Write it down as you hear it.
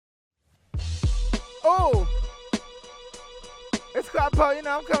Oh, it's Kwa Po, you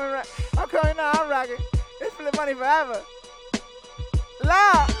know I'm coming right. I'm coming now, I'm rocking. It's Flip Money forever.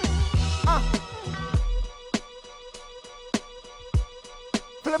 Loud.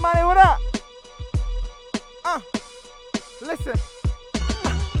 Flip Money, what up? Listen.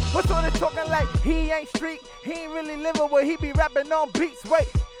 What's on it talking like he ain't street? He ain't really living where he be rapping on beats. Wait,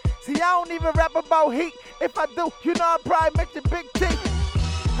 see, I don't even rap about heat. If I do, you know I probably make your big T.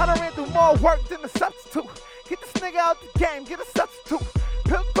 I done ran through more work than a substitute. Get this nigga out the game, get a substitute.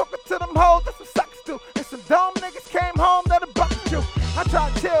 Pill talking to them hoes, that's what sucks do. And some dumb niggas came home that'll bucket you. I try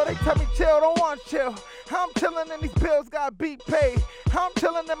to chill, they tell me chill, don't want to chill. How I'm chillin' and these bills gotta be paid. How I'm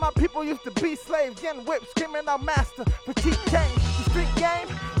chillin' and my people used to be slaves, getting whipped, screaming out master for cheap change. The street game,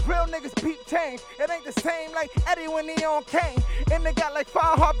 real niggas peep change. It ain't the same like Eddie when he on Kane. And they got like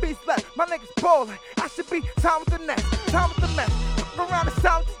 5 heartbeats left. My niggas ballin'. I should be time with the next, time with the mess. Fuck around the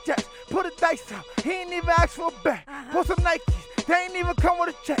sound with the jets. Put a dice out. He ain't even ask for a bet. Put some Nikes. They ain't even come with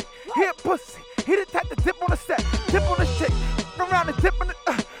a check. He a pussy. He the type to dip on the set. Dip on the chick. Fuck around and dip on the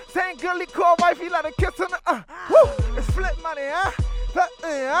same girl he call wife. He let her kiss on the Woo. It's Flip Money, Flip,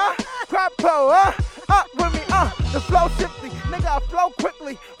 Kwa Po, up with me, the flow shifty. Nigga, I flow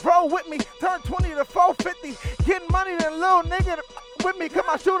quickly. Roll with me. Turn 20 to 450. Getting money than little nigga with me. Come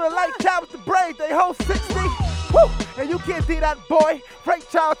on, shoot a light child with the braid. They hold 60. Woo! And you can't see that boy. Frank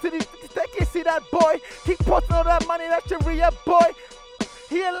child to these, they can't see that boy. Keep posting all that money, that should re-up, boy.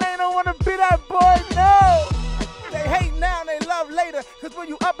 He and Lane don't wanna be that boy, no. They hate now and they love later. Cause when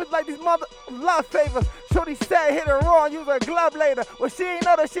you up it's like these mother love favors. Shorty said hit her raw and use her glove later. Well, she ain't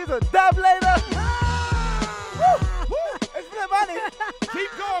know that she's a dub later. Woo! It's Flip Money.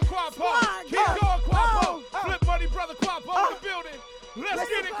 Keep going, Kwa Po. Keep going, Kwa Po. Flip Money, brother Kwa Po in the building. Let's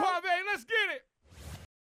get it, Kwa Po. Let's get it.